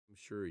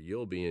sure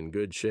you'll be in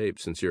good shape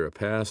since you're a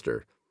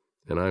pastor,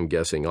 and I'm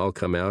guessing I'll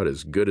come out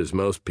as good as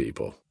most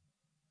people."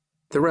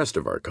 The rest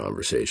of our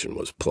conversation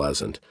was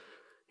pleasant.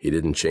 He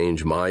didn't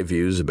change my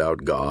views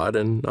about God,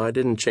 and I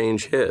didn't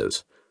change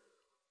his.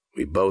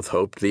 We both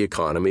hoped the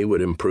economy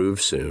would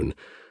improve soon,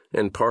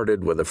 and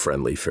parted with a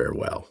friendly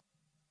farewell.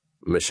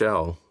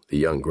 Michelle, the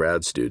young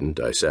grad student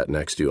I sat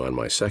next to on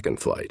my second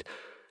flight,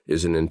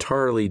 is an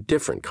entirely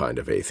different kind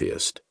of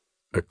atheist,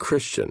 a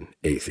Christian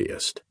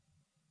atheist.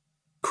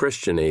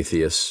 Christian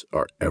atheists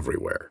are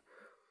everywhere.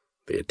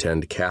 They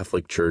attend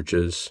Catholic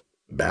churches,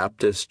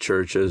 Baptist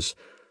churches,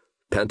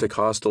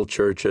 Pentecostal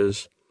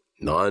churches,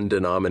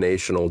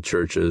 non-denominational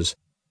churches,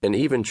 and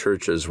even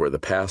churches where the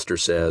pastor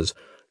says,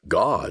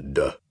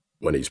 "God,"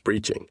 when he's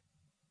preaching.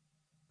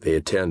 They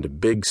attend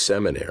big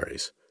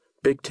seminaries,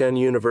 Big Ten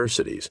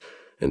universities,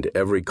 and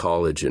every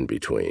college in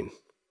between.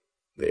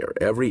 They are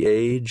every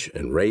age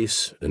and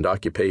race and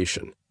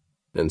occupation,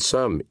 and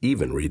some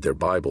even read their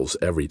Bibles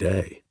every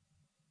day.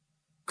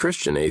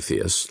 Christian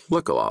atheists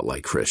look a lot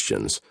like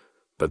Christians,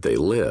 but they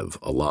live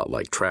a lot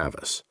like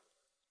Travis.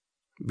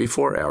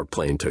 Before our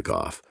plane took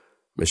off,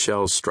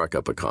 Michelle struck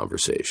up a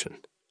conversation.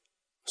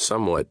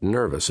 Somewhat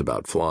nervous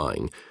about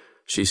flying,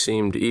 she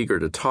seemed eager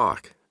to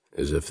talk,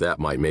 as if that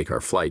might make our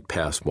flight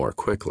pass more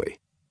quickly.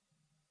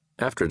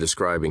 After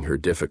describing her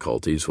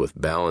difficulties with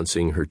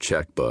balancing her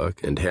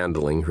checkbook and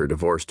handling her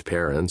divorced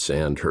parents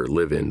and her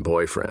live-in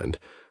boyfriend,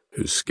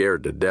 who's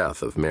scared to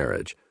death of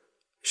marriage,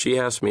 she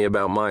asked me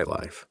about my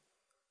life.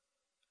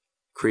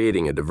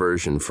 Creating a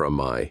diversion from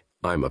my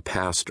 "I'm a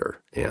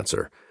pastor"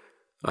 answer,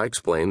 I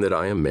explained that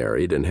I am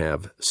married and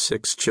have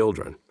 6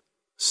 children.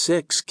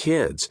 6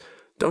 kids!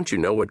 Don't you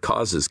know what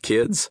causes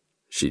kids?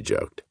 She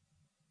joked.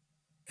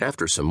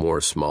 After some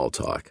more small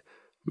talk,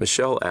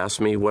 Michelle asked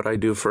me what I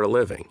do for a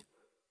living.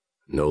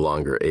 No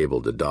longer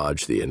able to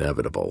dodge the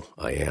inevitable,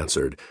 I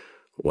answered,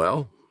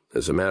 "Well,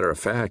 as a matter of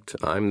fact,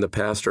 I'm the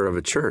pastor of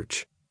a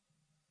church."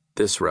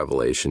 This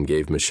revelation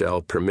gave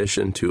Michelle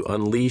permission to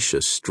unleash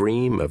a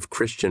stream of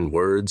Christian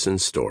words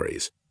and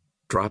stories,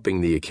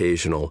 dropping the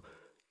occasional,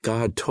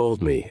 "God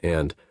told me,"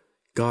 and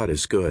 "God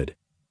is good."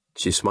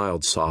 She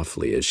smiled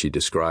softly as she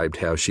described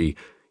how she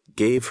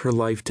gave her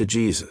life to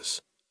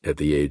Jesus at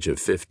the age of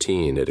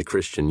 15 at a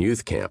Christian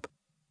youth camp.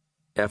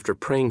 After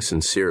praying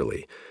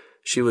sincerely,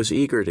 she was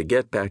eager to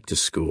get back to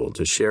school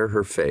to share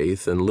her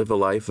faith and live a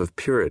life of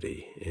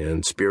purity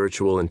and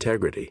spiritual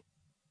integrity.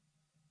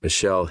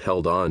 Michelle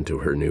held on to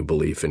her new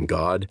belief in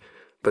God,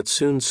 but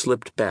soon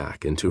slipped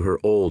back into her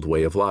old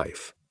way of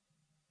life.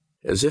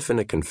 As if in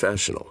a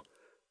confessional,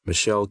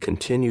 Michelle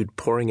continued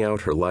pouring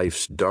out her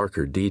life's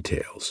darker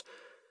details.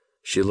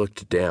 She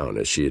looked down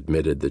as she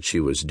admitted that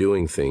she was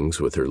doing things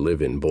with her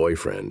live-in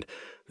boyfriend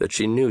that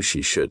she knew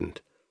she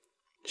shouldn't.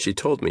 She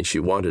told me she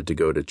wanted to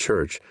go to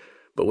church,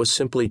 but was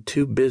simply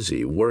too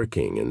busy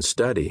working and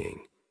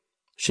studying.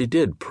 She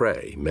did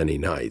pray many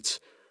nights,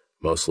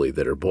 mostly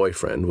that her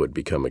boyfriend would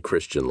become a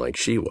Christian like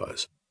she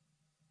was.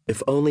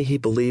 "If only he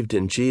believed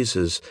in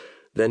Jesus,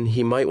 then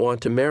he might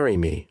want to marry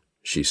me,"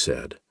 she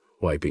said,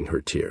 wiping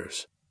her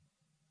tears.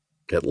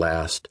 At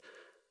last,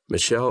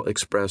 Michelle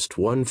expressed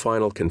one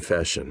final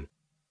confession.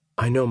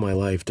 "I know my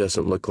life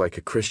doesn't look like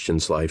a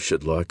Christian's life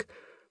should look,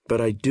 but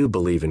I do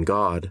believe in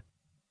God."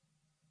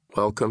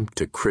 Welcome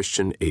to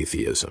Christian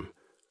atheism,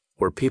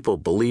 where people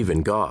believe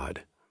in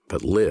God,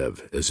 but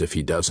live as if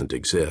he doesn't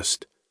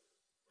exist.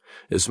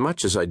 As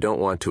much as I don't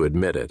want to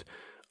admit it,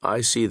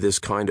 I see this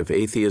kind of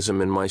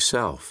atheism in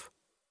myself.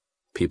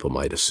 People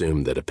might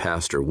assume that a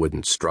pastor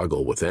wouldn't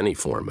struggle with any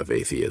form of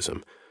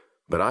atheism,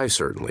 but I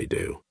certainly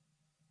do.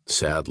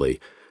 Sadly,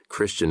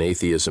 Christian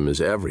atheism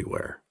is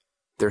everywhere.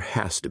 There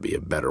has to be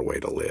a better way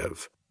to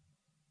live.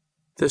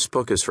 This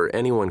book is for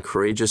anyone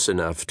courageous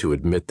enough to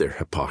admit their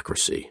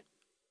hypocrisy.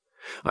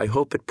 I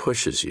hope it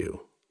pushes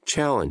you,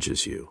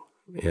 challenges you,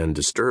 and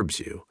disturbs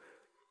you.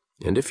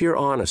 And if you're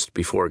honest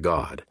before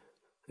God,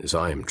 as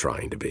I am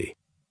trying to be,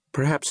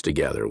 perhaps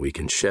together we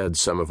can shed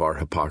some of our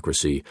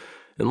hypocrisy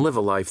and live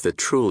a life that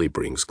truly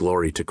brings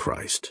glory to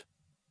Christ.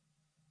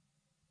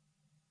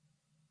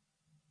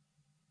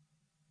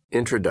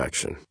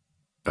 Introduction: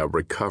 A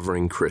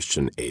recovering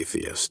Christian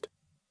atheist.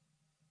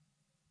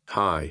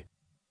 Hi,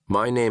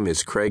 my name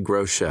is Craig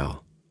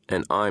Groeschel,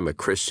 and I'm a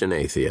Christian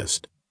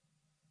atheist.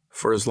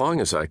 For as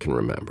long as I can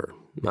remember,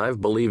 I've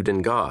believed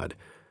in God,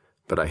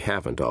 but I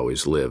haven't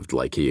always lived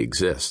like he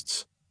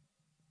exists.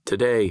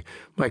 Today,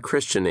 my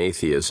Christian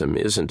atheism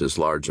isn't as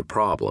large a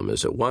problem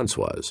as it once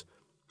was,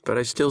 but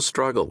I still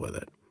struggle with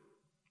it.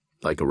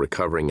 Like a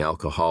recovering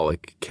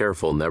alcoholic,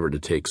 careful never to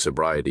take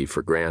sobriety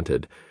for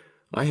granted,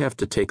 I have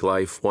to take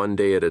life one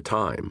day at a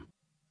time.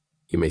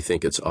 You may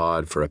think it's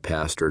odd for a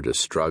pastor to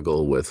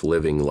struggle with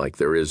living like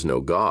there is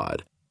no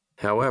God.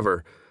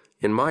 However,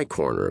 in my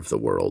corner of the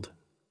world,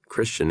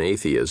 Christian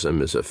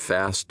atheism is a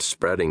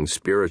fast-spreading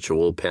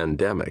spiritual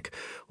pandemic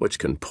which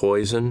can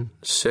poison,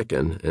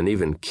 sicken, and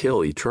even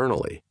kill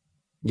eternally.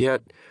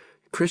 Yet,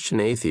 Christian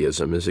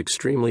atheism is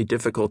extremely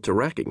difficult to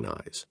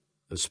recognize,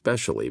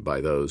 especially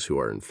by those who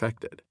are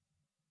infected.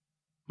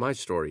 My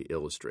story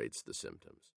illustrates the symptoms.